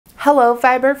Hello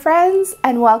fiber friends,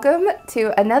 and welcome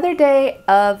to another day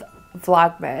of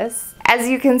Vlogmas. As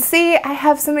you can see, I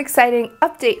have some exciting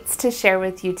updates to share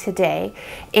with you today,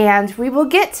 and we will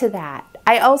get to that.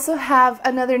 I also have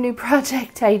another new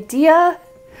project idea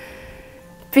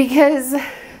because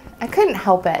I couldn't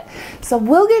help it. So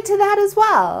we'll get to that as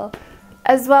well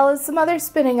as some other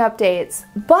spinning updates.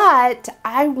 But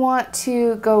I want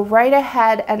to go right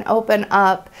ahead and open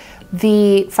up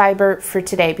the fiber for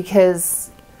today because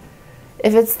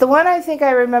if it's the one I think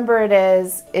I remember it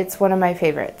is, it's one of my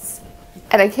favorites.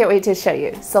 And I can't wait to show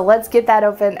you. So let's get that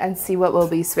open and see what we'll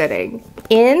be spinning.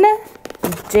 In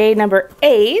day number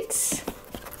 8,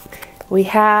 we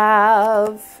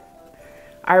have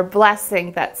our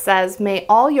blessing that says, "May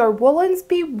all your woolens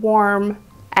be warm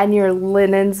and your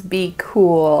linens be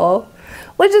cool."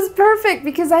 Which is perfect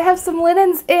because I have some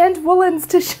linens and woolens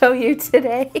to show you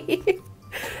today.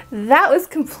 That was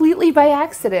completely by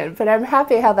accident, but I'm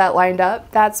happy how that lined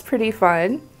up. That's pretty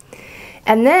fun.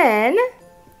 And then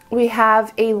we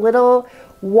have a little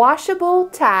washable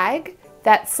tag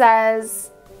that says,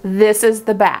 "This is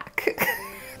the back."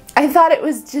 I thought it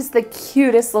was just the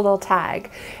cutest little tag.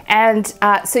 And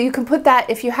so you can put that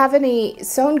if you have any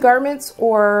sewn garments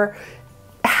or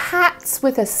hats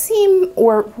with a seam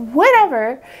or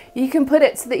whatever, you can put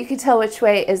it so that you can tell which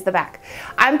way is the back.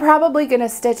 I'm probably going to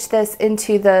stitch this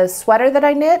into the sweater that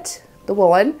I knit, the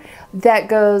woolen, that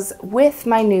goes with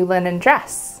my new linen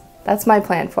dress. That's my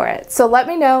plan for it. So let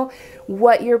me know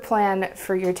what your plan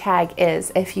for your tag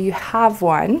is if you have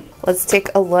one. Let's take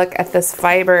a look at this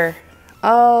fiber.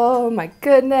 Oh my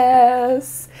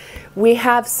goodness. We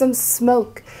have some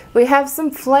smoke. We have some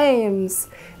flames.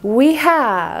 We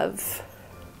have...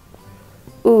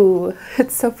 Ooh,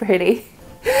 it's so pretty.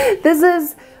 This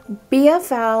is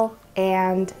BFL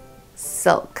and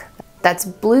silk. That's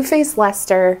Blueface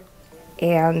Leicester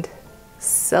and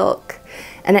silk.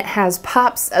 And it has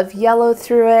pops of yellow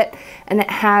through it, and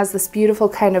it has this beautiful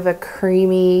kind of a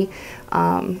creamy,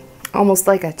 almost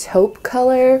like a taupe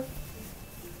color.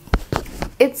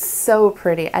 It's so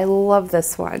pretty. I love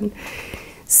this one.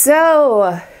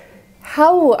 So,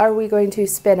 how are we going to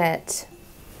spin it?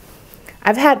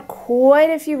 I've had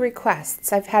quite a few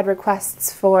requests. I've had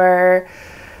requests for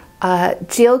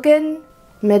Jillian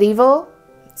medieval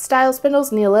style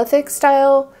spindles, Neolithic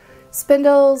style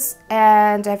spindles,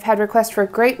 and I've had requests for a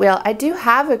great wheel. I do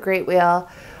have a great wheel.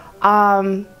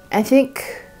 I think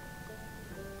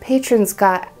patrons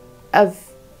got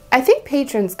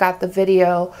the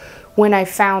video when I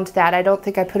found that. I don't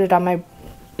think I put it on my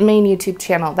main YouTube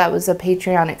channel. That was a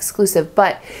Patreon exclusive,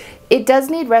 but it does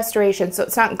need restoration, so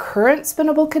it's not in current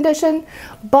spinnable condition,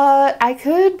 but I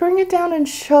could bring it down and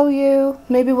show you.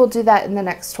 Maybe we'll do that in the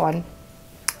next one.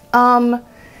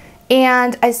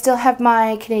 And I still have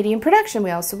my Canadian production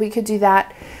wheel, so we could do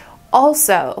that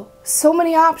also. So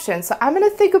many options. So I'm going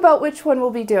to think about which one we'll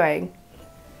be doing.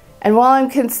 And while I'm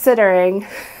considering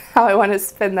how I want to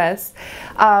spin this,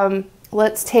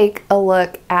 let's take a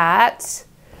look at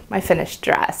my finished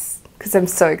dress because I'm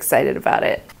so excited about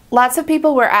it. Lots of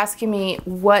people were asking me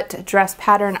what dress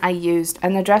pattern I used,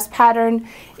 and the dress pattern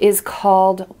is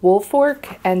called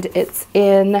Woolfork, and it's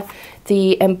in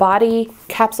the Embody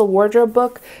Capsule Wardrobe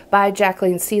book by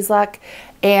Jacqueline Cieslak.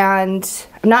 And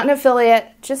I'm not an affiliate,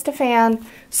 just a fan.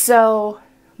 So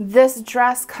this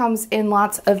dress comes in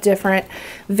lots of different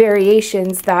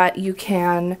variations that you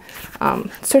can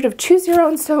sort of choose your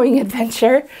own sewing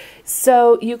adventure.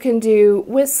 So you can do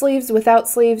with sleeves, without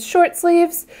sleeves, short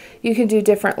sleeves. You can do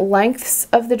different lengths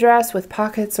of the dress with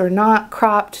pockets or not,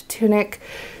 cropped, tunic.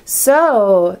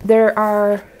 So there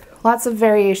are lots of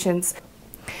variations.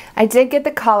 I did get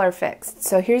the collar fixed.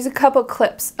 So here's a couple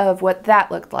clips of what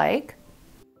that looked like.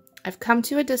 I've come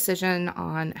to a decision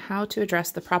on how to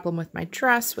address the problem with my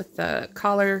dress with the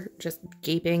collar just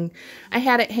gaping. I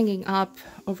had it hanging up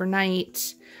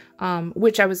overnight,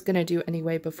 which I was going to do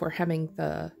anyway before hemming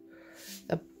the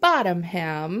bottom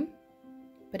hem.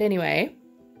 But anyway,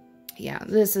 yeah,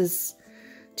 this is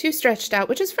too stretched out,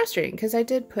 which is frustrating because I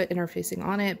did put interfacing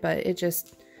on it, but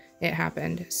it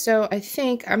happened. So I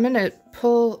think I'm going to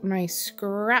pull my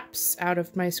scraps out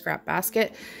of my scrap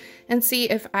basket and see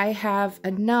if I have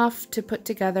enough to put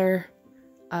together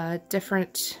a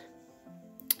different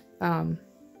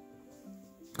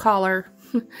collar.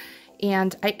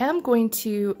 And I am going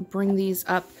to bring these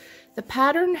up. The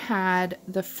pattern had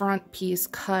the front piece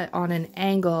cut on an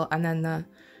angle and then the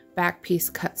back piece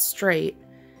cut straight.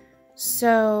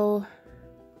 So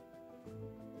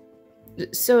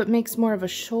it makes more of a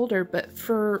shoulder, but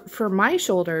for my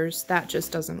shoulders, that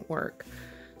just doesn't work.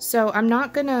 So I'm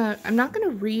not gonna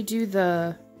redo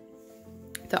the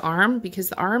the arm, because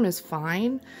the arm is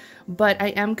fine, but I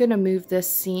am gonna move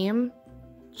this seam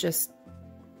just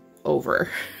over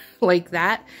like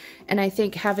that. And I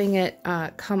think having it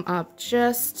come up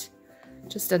just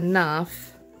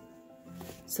enough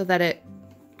so that it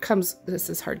comes, this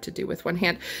is hard to do with one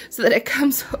hand, so that it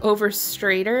comes over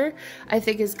straighter, I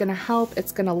think is gonna help.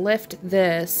 It's gonna lift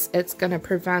this, it's gonna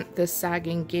prevent this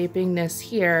sagging gapingness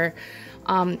here.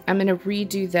 I'm gonna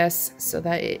redo this so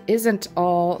that it isn't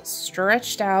all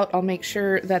stretched out. I'll make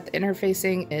sure that the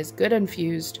interfacing is good and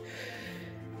fused,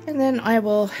 and then I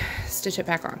will stitch it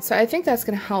back on. So I think that's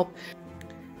gonna help.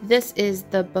 This is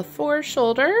the before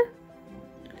shoulder,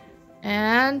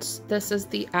 and this is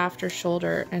the after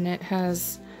shoulder, and it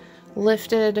has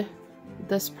lifted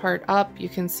this part up. You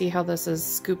can see how this is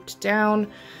scooped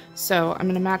down. So I'm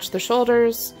going to match the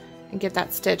shoulders and get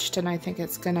that stitched, and I think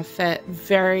it's going to fit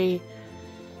very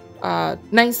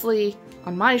nicely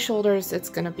on my shoulders. It's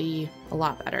going to be a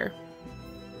lot better.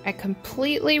 I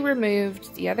completely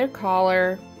removed the other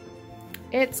collar.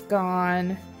 It's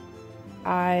gone.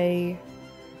 I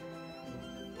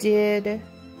did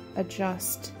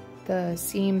adjust the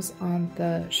seams on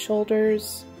the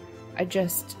shoulders. I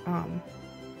just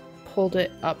pulled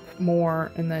it up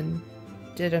more and then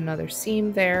did another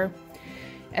seam there.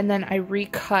 And then I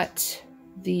recut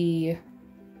the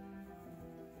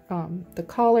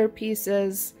collar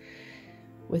pieces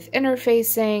with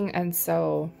interfacing, and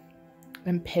so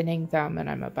I'm pinning them and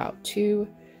I'm about to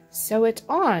sew it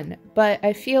on. But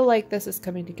I feel like this is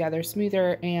coming together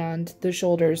smoother, and the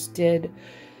shoulders did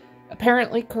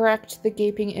apparently correct the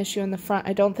gaping issue in the front.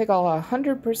 I don't think I'll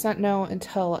 100% know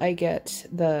until I get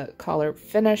the collar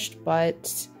finished,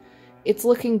 but it's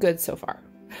looking good so far.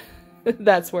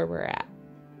 That's where we're at.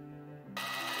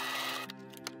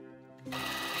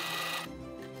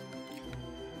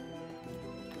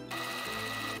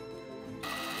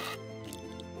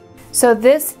 So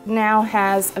this now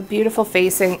has a beautiful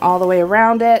facing all the way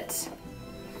around it,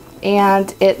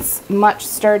 and it's much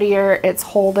sturdier. It's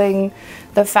holding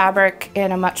the fabric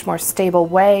in a much more stable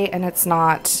way, and it's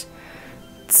not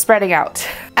spreading out.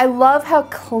 I love how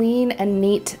clean and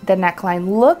neat the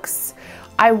neckline looks.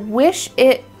 I wish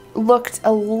it looked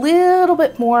a little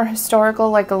bit more historical,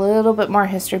 like a little bit more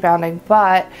history bounding,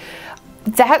 but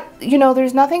that, you know,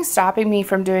 there's nothing stopping me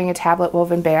from doing a tablet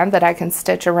woven band that I can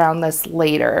stitch around this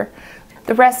later.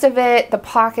 The rest of it, the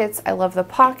pockets, I love the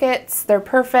pockets. They're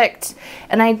perfect.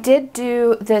 And I did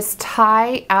do this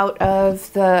tie out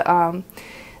of the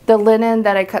linen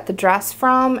that I cut the dress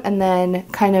from, and then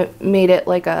kind of made it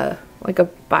like a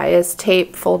bias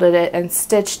tape, folded it and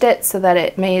stitched it so that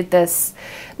it made this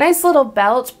nice little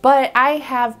belt. But I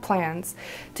have plans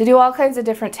to do all kinds of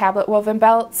different tablet woven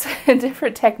belts and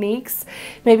different techniques,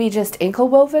 maybe just ankle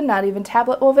woven, not even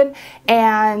tablet woven,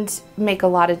 and make a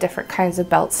lot of different kinds of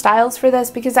belt styles for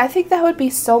this, because I think that would be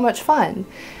so much fun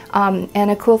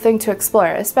and a cool thing to explore,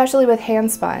 especially with hand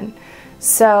spun.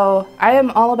 So I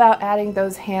am all about adding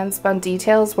those hand spun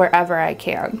details wherever I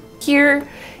can. Here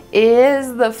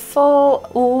is the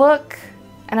full look,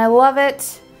 and I love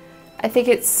it. I think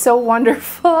it's so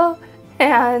wonderful,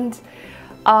 and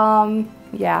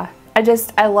yeah,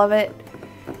 I love it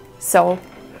so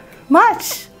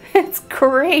much. It's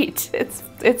great.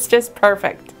 It's just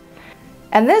perfect.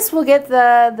 And this will get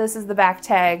this is the back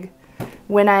tag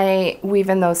when I weave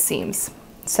in those seams.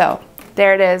 So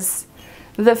there it is,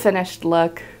 the finished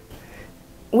look.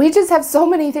 We just have so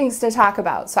many things to talk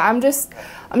about, so I'm just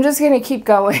gonna keep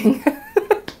going.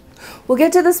 We'll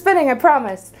get to the spinning, I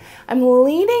promise. I'm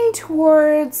leaning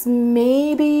towards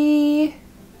maybe,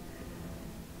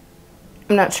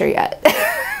 I'm not sure yet.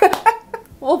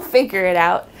 We'll figure it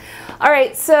out. All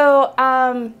right,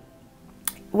 so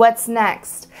what's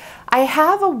next? I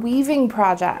have a weaving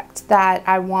project that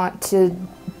I want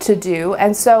to do,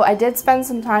 and so I did spend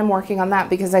some time working on that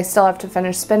because I still have to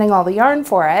finish spinning all the yarn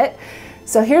for it.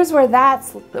 So here's where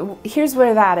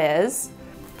that is.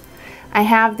 I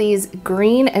have these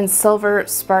green and silver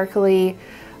sparkly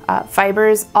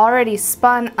fibers already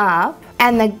spun up,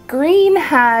 and the green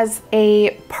has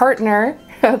a partner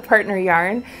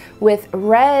yarn with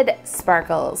red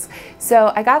sparkles.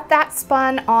 So I got that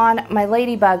spun on my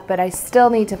ladybug, but I still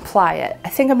need to ply it. I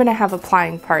think I'm gonna have a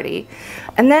plying party.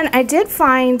 And then I did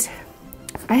find,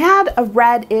 I had a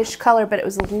reddish color, but it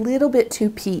was a little bit too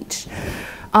peach.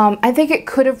 I think it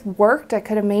could have worked. I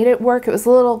could have made it work. It was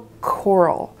a little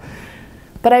coral.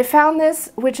 But I found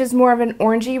this, which is more of an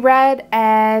orangey red,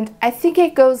 and I think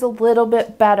it goes a little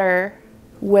bit better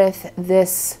with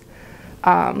this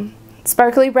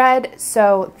sparkly red.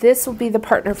 So this will be the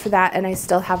partner for that, and I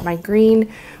still have my green,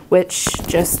 which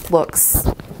just looks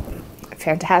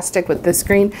fantastic with this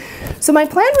green. So my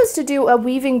plan was to do a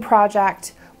weaving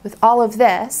project with all of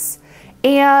this,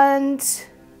 and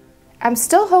I'm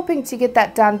still hoping to get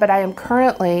that done, but I am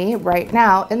currently, right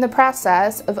now, in the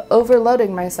process of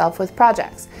overloading myself with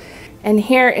projects. And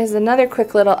here is another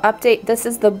quick little update. This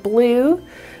is the blue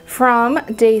from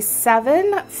day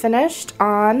 7 finished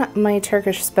on my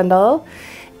Turkish spindle.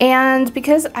 And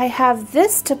because I have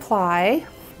this to ply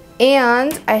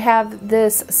and I have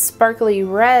this sparkly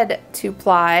red to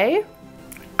ply,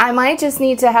 I might just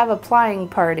need to have a plying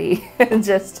party and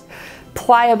just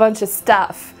ply a bunch of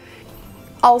stuff.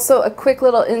 Also, a quick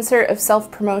little insert of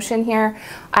self-promotion here.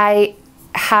 I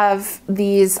have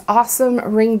these awesome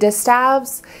ring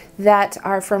distaffs that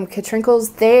are from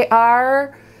Katrinkles. They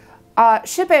are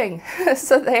shipping,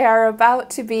 so they are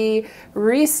about to be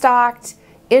restocked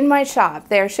in my shop.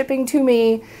 They are shipping to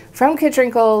me from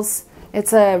Katrinkles.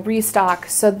 It's a restock,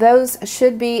 so those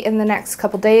should be in the next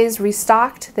couple days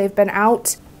restocked. They've been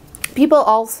out. People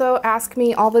also ask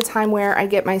me all the time where I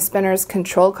get my spinners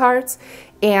control cards,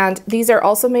 and these are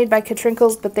also made by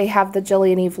Katrinkles, but they have the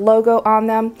JillianEve logo on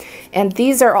them, and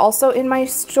these are also in my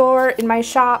store, in my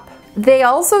shop. They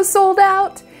also sold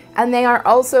out, and they are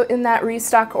also in that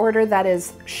restock order that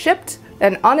is shipped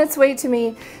and on its way to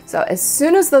me. So as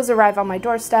soon as those arrive on my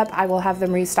doorstep, I will have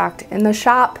them restocked in the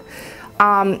shop.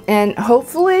 And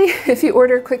hopefully, if you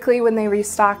order quickly when they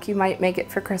restock, you might make it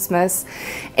for Christmas.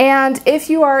 And if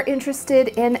you are interested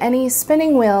in any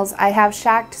spinning wheels, I have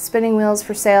shacked spinning wheels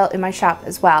for sale in my shop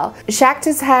as well. Shacked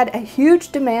has had a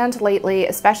huge demand lately,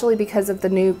 especially because of the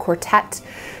new quartet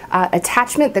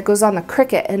attachment that goes on the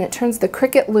Cricut, and it turns the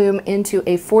Cricut loom into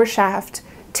a 4-shaft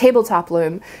tabletop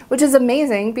loom, which is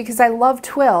amazing because I love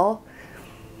twill.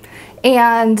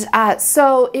 And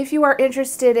so if you are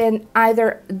interested in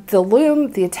either the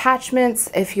loom, the attachments,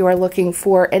 if you are looking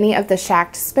for any of the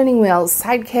shacked spinning wheels,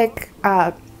 Sidekick,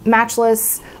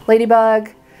 Matchless, Ladybug,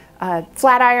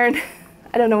 Flat Iron,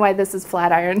 I don't know why this is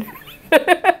Flat Iron.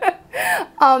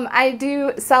 I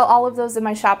do sell all of those in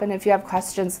my shop, and if you have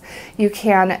questions, you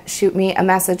can shoot me a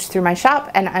message through my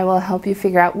shop and I will help you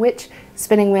figure out which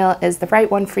spinning wheel is the right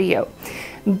one for you.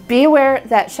 Be aware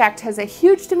that Shacked has a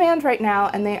huge demand right now,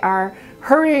 and they are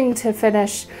hurrying to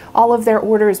finish all of their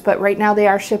orders, but right now they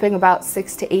are shipping about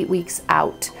 6 to 8 weeks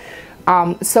out.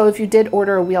 So if you did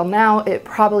order a wheel now, it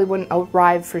probably wouldn't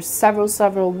arrive for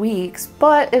several weeks,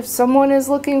 but if someone is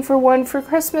looking for one for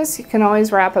Christmas, you can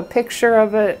always wrap a picture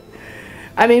of it.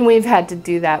 I mean, we've had to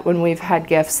do that when we've had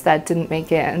gifts that didn't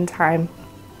make it in time.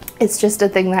 It's just a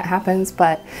thing that happens,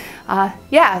 but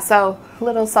yeah, so a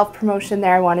little self-promotion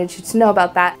there. I wanted you to know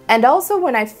about that. And also,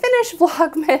 when I finish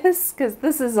Vlogmas, because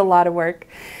this is a lot of work,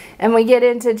 and we get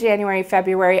into January,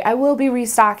 February, I will be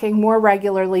restocking more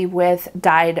regularly with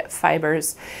dyed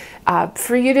fibers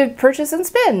for you to purchase and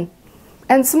spin.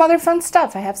 And some other fun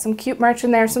stuff. I have some cute merch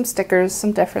in there, some stickers,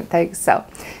 some different things. So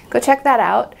go check that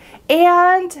out.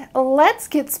 And let's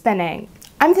get spinning.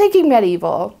 I'm thinking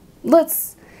medieval.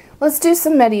 Let's do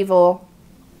some medieval.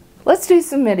 Let's do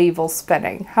some medieval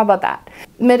spinning. How about that?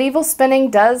 Medieval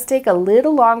spinning does take a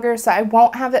little longer, so I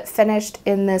won't have it finished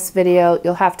in this video.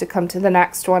 You'll have to come to the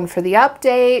next one for the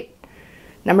update,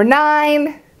 number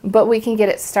 9, but we can get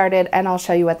it started and I'll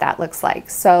show you what that looks like.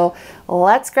 So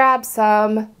let's grab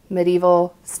some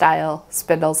medieval style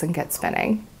spindles and get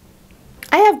spinning.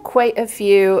 I have quite a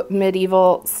few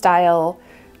medieval style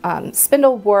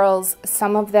spindle whorls.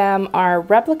 Some of them are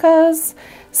replicas,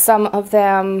 some of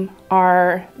them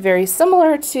are very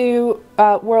similar to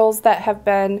whorls that have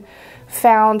been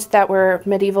found that were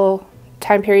medieval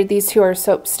time period. These two are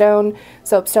soapstone.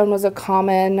 Soapstone was a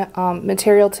common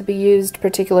material to be used,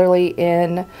 particularly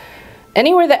in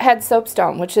anywhere that had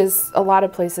soapstone, which is a lot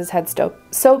of places had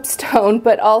soapstone,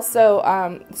 but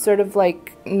also sort of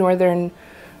like northern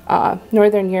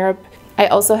Europe. I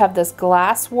also have this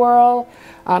glass whorl.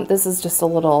 This is just a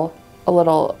little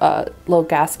low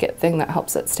gasket thing that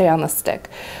helps it stay on the stick.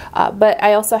 But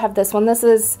I also have this one. This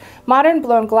is modern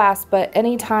blown glass, but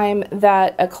anytime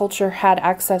that a culture had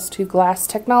access to glass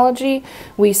technology,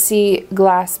 we see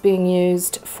glass being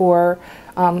used for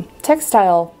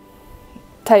textile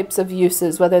types of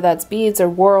uses, whether that's beads or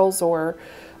whorls or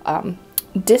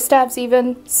distaffs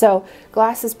even. So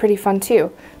glass is pretty fun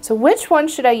too. So which one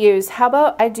should I use? How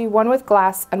about I do one with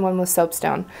glass and one with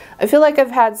soapstone? I feel like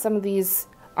I've had some of these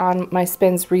on my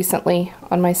spins recently,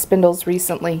 on my spindles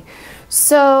recently.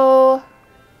 So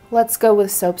let's go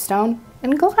with soapstone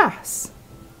and glass.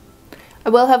 I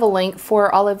will have a link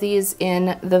for all of these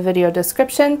in the video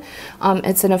description.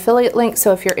 It's an affiliate link,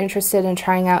 so if you're interested in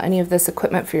trying out any of this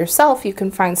equipment for yourself, you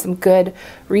can find some good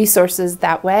resources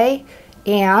that way.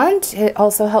 And it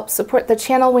also helps support the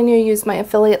channel when you use my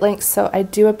affiliate links, so I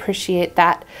do appreciate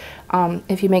that.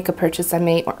 If you make a purchase, I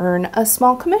may earn a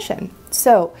small commission.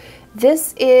 So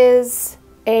this is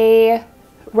a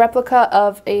replica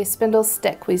of a spindle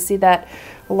stick. We see that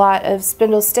a lot of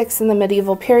spindle sticks in the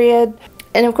medieval period.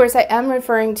 And of course I am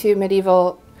referring to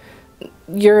medieval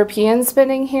European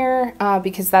spinning here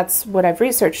because that's what I've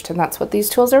researched and that's what these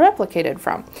tools are replicated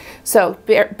from. So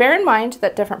bear in mind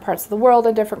that different parts of the world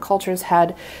and different cultures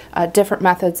had different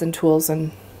methods and tools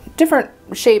and different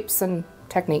shapes and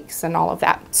techniques and all of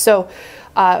that. So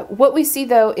what we see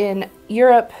though in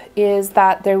Europe is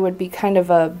that there would be kind of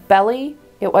a belly.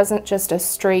 It wasn't just a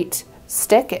straight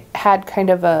stick, it had kind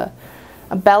of a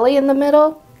belly in the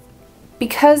middle.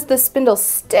 Because the spindle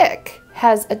stick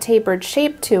has a tapered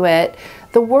shape to it,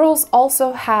 the whorls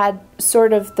also had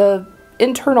sort of the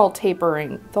internal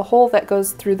tapering. The hole that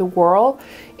goes through the whorl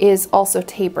is also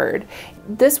tapered.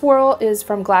 This whorl is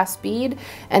from glass bead,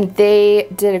 and they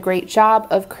did a great job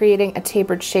of creating a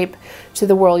tapered shape to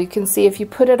the whorl. You can see if you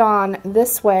put it on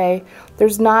this way,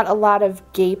 there's not a lot of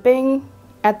gaping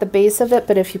at the base of it,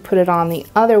 but if you put it on the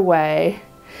other way,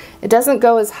 it doesn't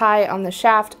go as high on the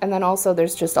shaft, and then also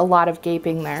there's just a lot of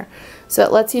gaping there. So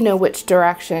it lets you know which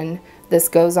direction this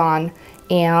goes on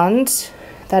and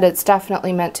that it's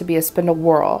definitely meant to be a spindle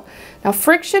whorl. Now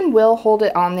friction will hold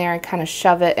it on there and kind of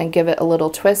shove it and give it a little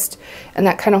twist, and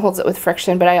that kind of holds it with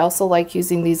friction, but I also like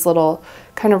using these little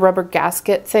kind of rubber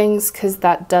gasket things because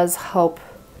that does help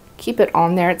keep it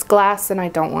on there. It's glass and I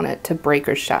don't want it to break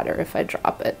or shatter if I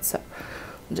drop it, so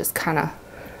I'll just kind of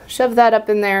shove that up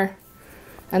in there,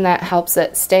 and that helps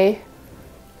it stay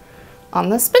on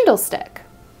the spindle stick.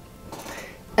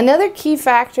 Another key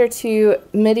factor to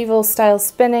medieval style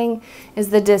spinning is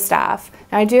the distaff.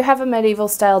 Now I do have a medieval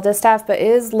style distaff, but it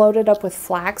is loaded up with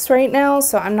flax right now,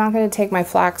 so I'm not going to take my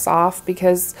flax off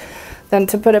because then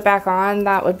to put it back on,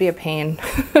 that would be a pain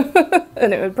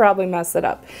and it would probably mess it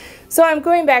up. So I'm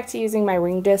going back to using my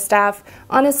ring distaff.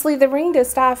 Honestly, the ring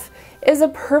distaff is a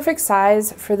perfect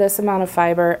size for this amount of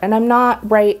fiber, and I'm not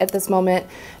right at this moment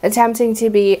attempting to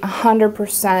be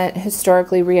 100%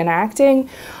 historically reenacting.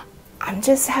 I'm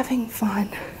just having fun,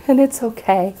 and it's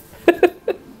okay.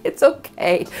 It's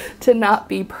okay to not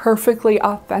be perfectly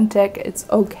authentic. It's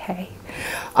okay.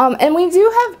 And we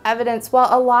do have evidence, well,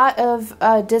 a lot of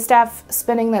distaff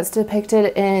spinning that's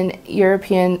depicted in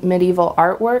European medieval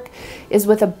artwork is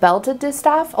with a belted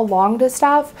distaff, a long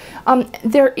distaff.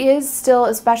 There is still,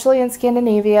 especially in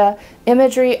Scandinavia,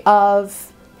 imagery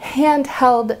of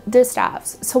handheld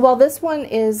distaffs. So while this one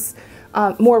is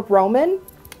more Roman,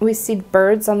 we see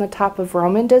birds on the top of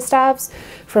Roman distaffs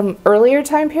from earlier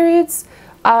time periods.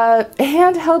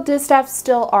 Handheld distaffs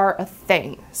still are a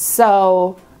thing,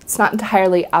 so it's not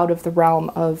entirely out of the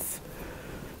realm of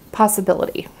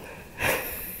possibility.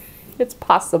 It's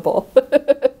possible.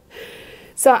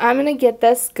 So I'm going to get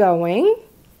this going.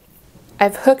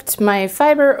 I've hooked my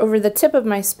fiber over the tip of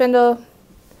my spindle,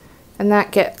 and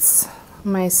that gets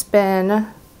my spin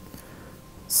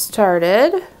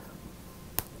started.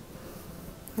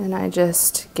 And I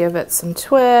just give it some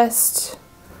twist,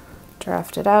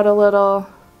 draft it out a little,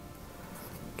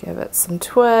 give it some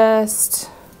twist,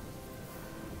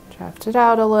 draft it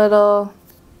out a little,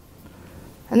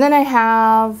 and then I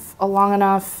have a long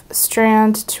enough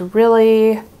strand to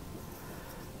really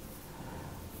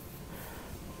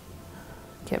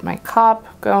get my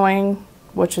cop going,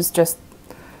 which is just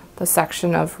the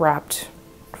section of wrapped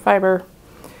fiber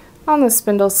on the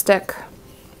spindle stick.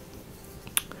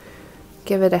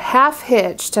 Give it a half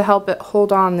hitch to help it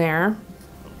hold on there.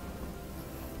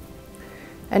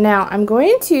 And now I'm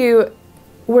going to,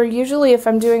 where usually if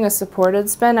I'm doing a supported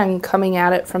spin, I'm coming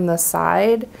at it from the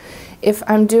side. If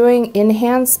I'm doing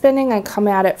in-hand spinning, I come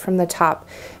at it from the top.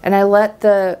 And I let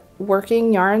the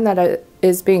working yarn that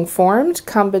is being formed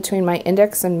come between my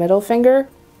index and middle finger.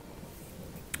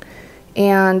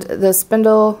 And the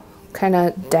spindle kind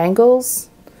of dangles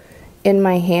in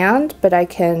my hand, but I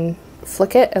can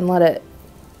flick it and let it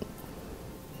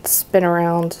spin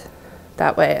around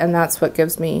that way, and that's what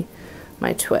gives me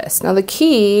my twist. Now the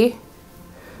key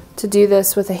to do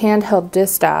this with a handheld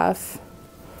distaff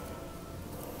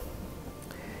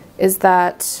is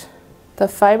that the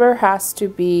fiber has to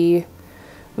be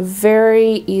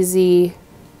very easy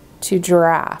to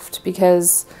draft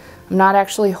because I'm not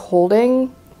actually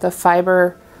holding the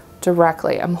fiber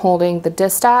directly. I'm holding the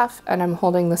distaff and I'm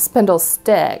holding the spindle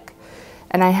stick,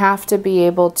 and I have to be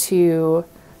able to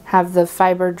have the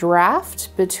fiber draft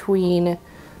between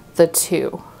the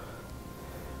two.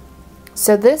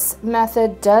 So this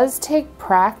method does take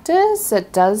practice.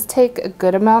 It does take a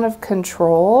good amount of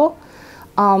control.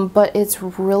 but it's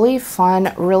really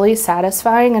fun, really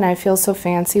satisfying, and I feel so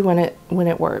fancy when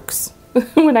it works.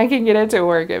 When I can get it to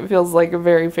work, it feels like a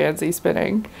very fancy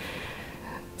spinning.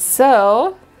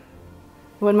 So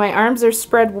when my arms are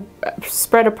spread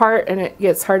apart and it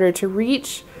gets harder to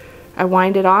reach, I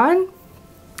wind it on,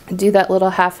 do that little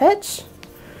half hitch,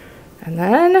 and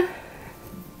then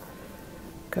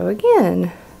go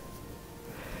again.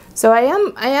 So I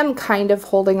am kind of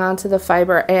holding on to the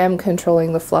fiber. I am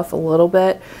controlling the fluff a little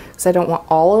bit because I don't want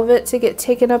all of it to get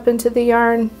taken up into the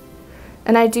yarn.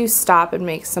 And I do stop and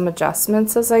make some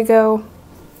adjustments as I go.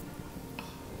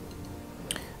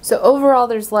 So overall,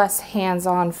 there's less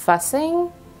hands-on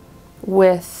fussing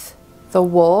with the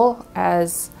wool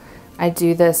as I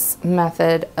do this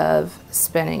method of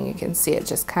spinning. You can see it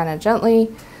just kind of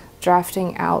gently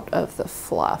drafting out of the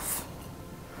fluff.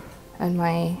 And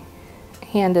my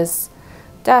hand is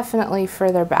definitely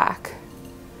further back.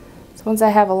 So once I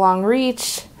have a long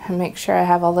reach, I make sure I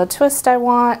have all the twist I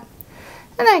want,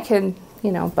 and I can,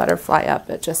 you know, butterfly up.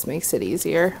 It just makes it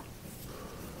easier.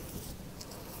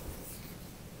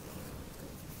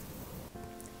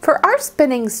 For our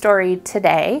spinning story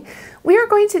today, we are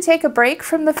going to take a break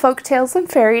from the folk tales and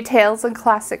fairy tales and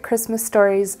classic Christmas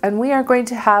stories, and we are going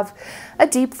to have a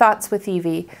deep thoughts with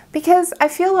Evie, because I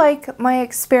feel like my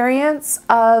experience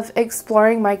of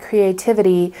exploring my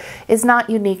creativity is not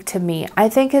unique to me. I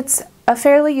think it's a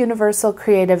fairly universal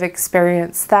creative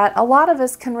experience that a lot of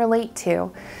us can relate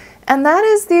to, and that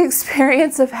is the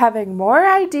experience of having more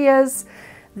ideas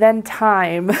than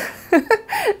time.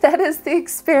 That is the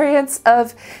experience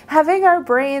of having our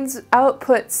brains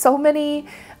output so many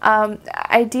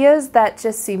ideas that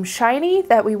just seem shiny,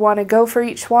 that we want to go for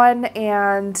each one,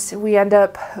 and we end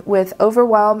up with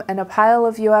overwhelm and a pile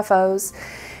of UFOs,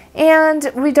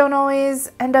 and we don't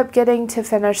always end up getting to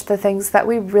finish the things that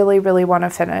we really, really want to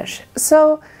finish.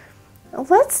 So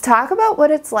let's talk about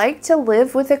what it's like to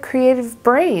live with a creative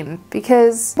brain,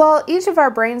 because while each of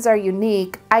our brains are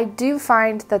unique, I do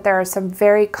find that there are some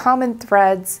very common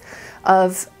threads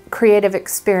of creative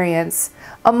experience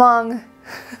among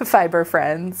fiber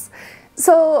friends.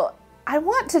 So I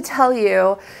want to tell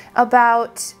you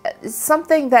about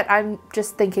something that I'm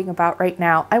just thinking about right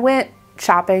now. I went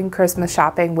shopping, Christmas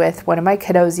shopping, with one of my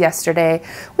kiddos yesterday.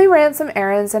 We ran some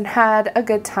errands and had a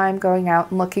good time going out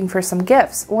and looking for some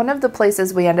gifts. One of the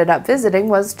places we ended up visiting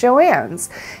was Joann's,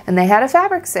 and they had a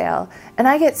fabric sale. And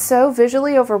I get so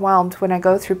visually overwhelmed when I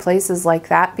go through places like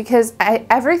that, because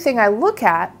everything I look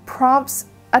at prompts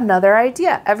another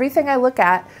idea. Everything I look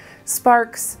at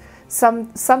sparks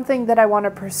something that I want to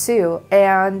pursue,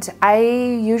 and I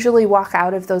usually walk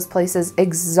out of those places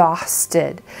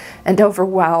exhausted and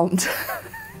overwhelmed.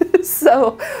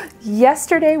 So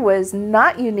yesterday was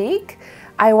not unique.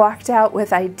 I walked out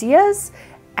with ideas,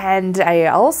 and I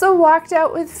also walked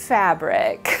out with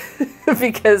fabric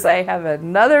because I have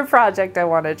another project I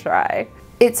want to try.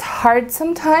 It's hard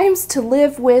sometimes to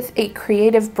live with a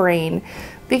creative brain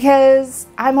because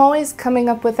I'm always coming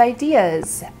up with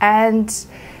ideas, and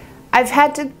I've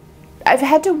had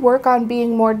to work on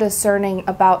being more discerning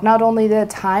about not only the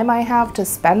time I have to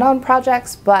spend on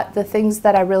projects, but the things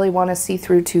that I really want to see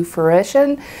through to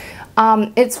fruition.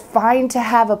 It's fine to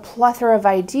have a plethora of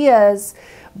ideas,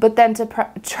 but then to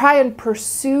try and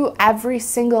pursue every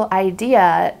single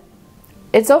idea,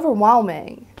 it's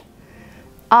overwhelming.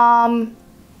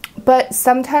 But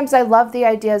sometimes I love the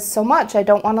ideas so much I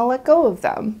don't want to let go of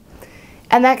them,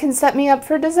 and that can set me up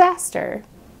for disaster.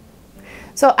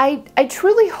 So I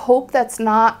truly hope that's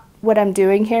not what I'm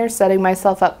doing here, setting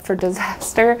myself up for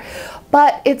disaster,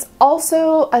 but it's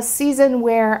also a season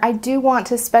where I do want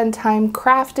to spend time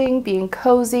crafting, being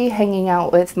cozy, hanging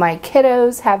out with my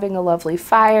kiddos, having a lovely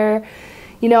fire,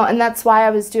 you know, and that's why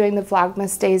I was doing the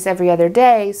Vlogmas days every other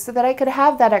day, so that I could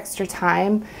have that extra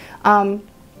time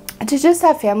to just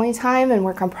have family time and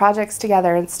work on projects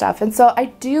together and stuff. And so I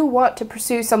do want to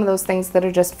pursue some of those things that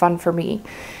are just fun for me.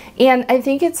 And I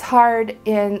think it's hard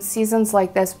in seasons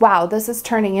like this. Wow, this is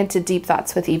turning into Deep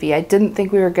Thoughts with Evie. I didn't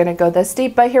think we were going to go this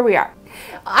deep, but here we are.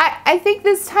 I think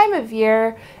this time of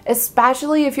year,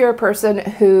 especially if you're a person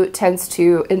who tends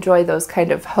to enjoy those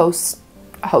kind of hostess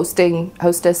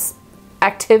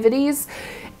activities,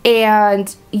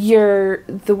 and you're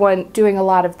the one doing a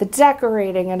lot of the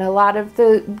decorating and a lot of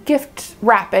the gift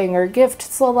wrapping or gift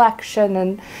selection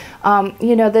and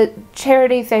you know, the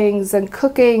charity things and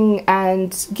cooking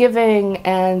and giving,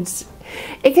 and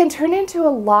it can turn into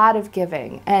a lot of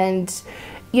giving. And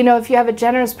you know, if you have a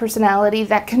generous personality,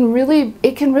 that can really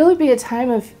be a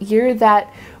time of year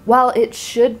that while it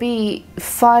should be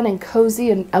fun and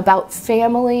cozy and about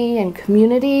family and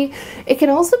community, it can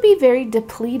also be very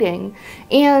depleting.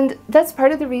 And that's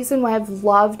part of the reason why I've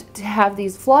loved to have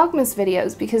these Vlogmas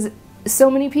videos, because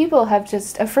so many people have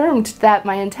just affirmed that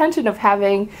my intention of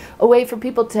having a way for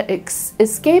people to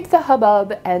escape the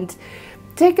hubbub and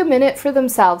take a minute for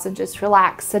themselves and just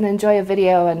relax and enjoy a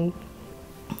video and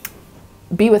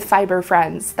be with fiber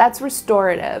friends. That's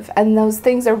restorative, and those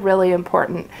things are really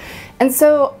important. And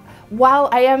so while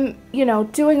I am, you know,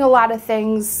 doing a lot of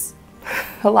things,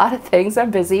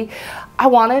 I'm busy, I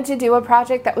wanted to do a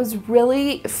project that was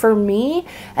really for me,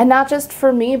 and not just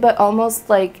for me, but almost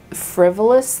like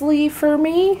frivolously for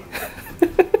me,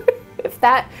 if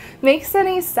that makes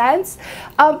any sense,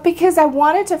 because I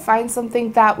wanted to find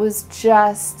something that was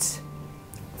just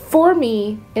for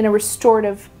me in a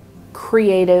restorative,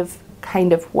 creative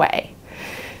kind of way.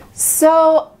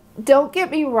 So don't get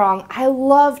me wrong, I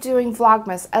love doing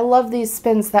Vlogmas. I love these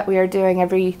spins that we are doing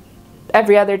every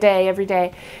other day, every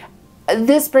day.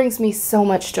 This brings me so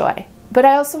much joy. But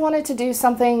I also wanted to do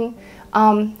something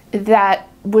that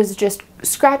was just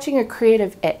scratching a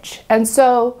creative itch. And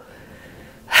so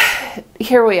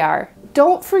here we are.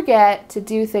 Don't forget to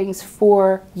do things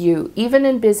for you. Even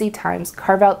in busy times,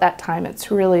 carve out that time.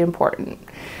 It's really important.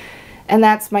 And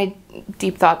that's my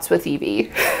deep thoughts with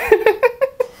Evie.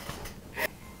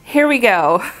 Here we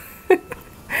go.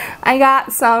 I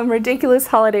got some ridiculous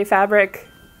holiday fabric.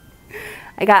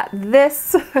 I got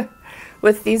this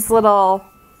with these little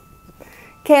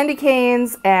candy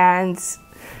canes and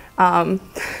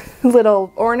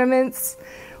little ornaments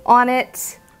on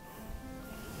it.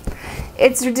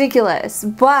 It's ridiculous,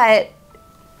 but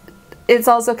it's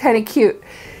also kind of cute.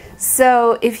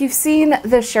 So if you've seen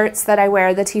the shirts that I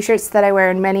wear, the t-shirts that I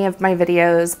wear in many of my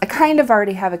videos, I kind of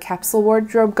already have a capsule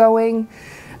wardrobe going,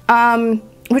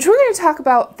 which we're going to talk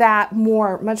about that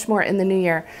much more in the new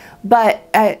year, but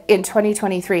in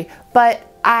 2023. But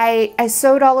I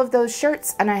sewed all of those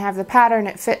shirts, and I have the pattern,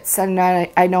 it fits, and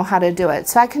I know how to do it.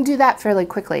 So I can do that fairly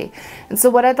quickly. And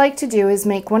so what I'd like to do is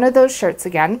make one of those shirts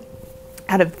again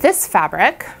out of this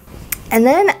fabric. And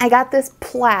then I got this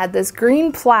plaid, this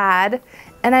green plaid,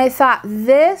 and I thought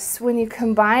this, when you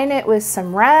combine it with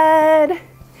some red,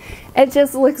 it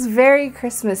just looks very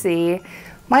Christmassy.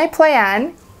 My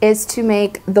plan is to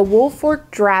make the wool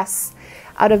fork dress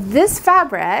out of this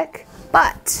fabric,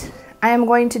 but I am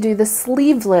going to do the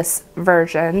sleeveless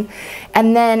version,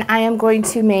 and then I am going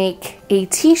to make a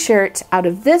t-shirt out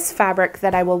of this fabric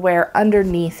that I will wear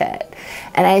underneath it.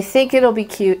 And I think it'll be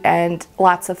cute and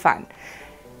lots of fun.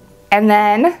 And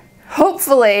then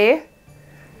hopefully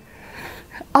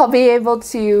I'll be able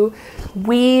to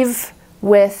weave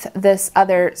with this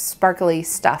other sparkly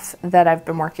stuff that I've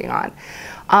been working on.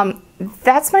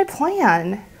 That's my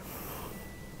plan.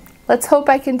 Let's hope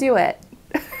I can do it.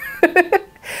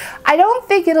 I don't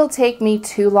think it'll take me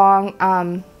too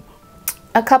long,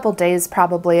 a couple days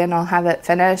probably, and I'll have it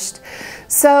finished.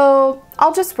 So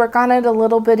I'll just work on it a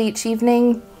little bit each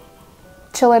evening,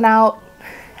 chilling out,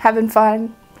 having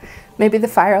fun. Maybe the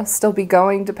fire will still be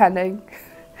going, depending.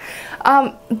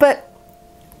 But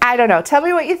I don't know. Tell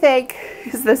me what you think.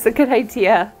 Is this a good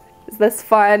idea? Is this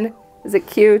fun? Is it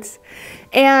cute?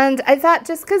 And I thought,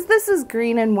 just because this is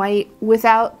green and white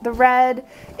without the red,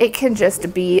 it can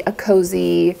just be a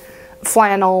cozy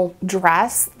flannel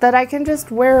dress that I can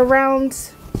just wear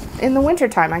around in the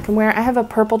wintertime. I have a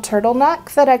purple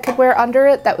turtleneck that I could wear under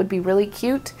it that would be really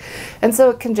cute. And so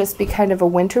it can just be kind of a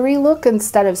wintry look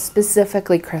instead of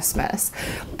specifically Christmas.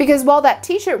 Because while that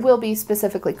t-shirt will be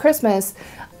specifically Christmas,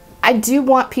 I do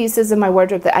want pieces in my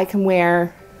wardrobe that I can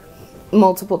wear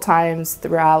multiple times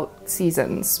throughout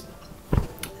seasons.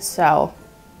 So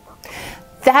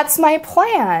that's my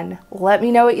plan. Let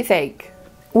me know what you think.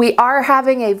 We are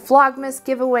having a Vlogmas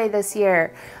giveaway this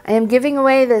year. I am giving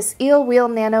away this Eel Wheel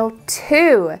Nano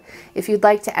 2. If you'd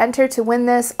like to enter to win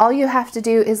this, all you have to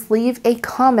do is leave a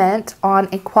comment on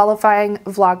a qualifying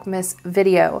Vlogmas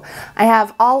video. I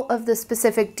have all of the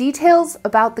specific details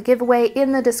about the giveaway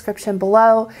in the description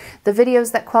below. The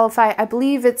videos that qualify, I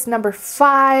believe it's number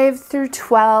 5 through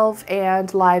 12,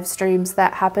 and live streams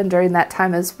that happen during that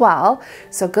time as well.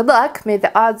 So good luck. May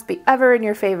the odds be ever in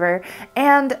your favor.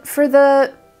 And for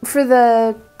the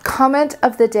comment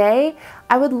of the day,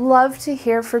 I would love to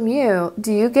hear from you.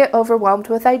 Do you get overwhelmed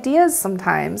with ideas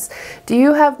sometimes? Do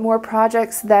you have more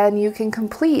projects than you can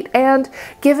complete? And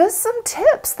give us some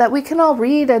tips that we can all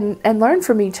read and learn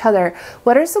from each other.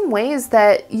 What are some ways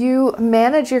that you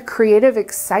manage your creative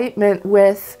excitement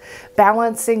with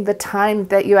balancing the time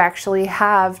that you actually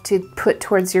have to put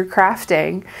towards your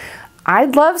crafting?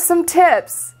 I'd love some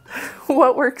tips.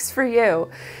 what works for you.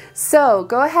 So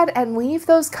go ahead and leave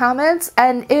those comments,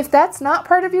 and if that's not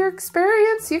part of your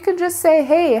experience, you can just say,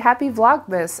 hey, happy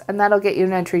Vlogmas, and that'll get you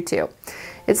an entry too.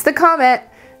 It's the comment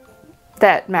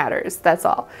that matters, that's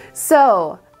all.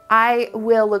 So I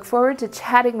will look forward to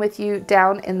chatting with you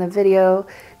down in the video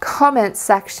comment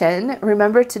section.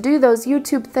 Remember to do those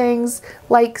YouTube things,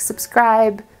 like,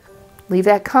 subscribe, leave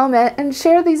that comment, and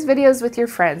share these videos with your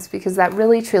friends, because that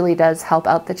really truly does help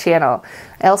out the channel.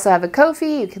 I also have a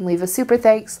Ko-fi. You can leave a super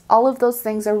thanks. All of those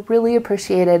things are really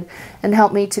appreciated and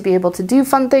help me to be able to do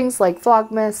fun things like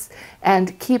Vlogmas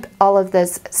and keep all of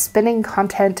this spinning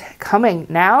content coming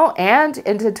now and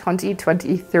into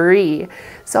 2023.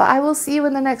 So I will see you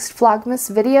in the next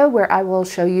Vlogmas video, where I will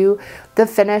show you the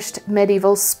finished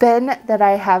medieval spin that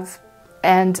I have,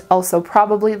 and also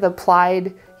probably the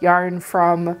plied yarn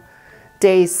from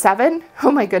day 7.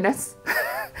 Oh my goodness.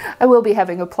 I will be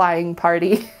having a plying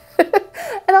party.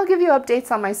 And I'll give you updates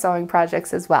on my sewing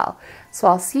projects as well. So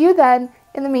I'll see you then.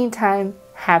 In the meantime,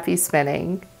 happy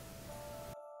spinning.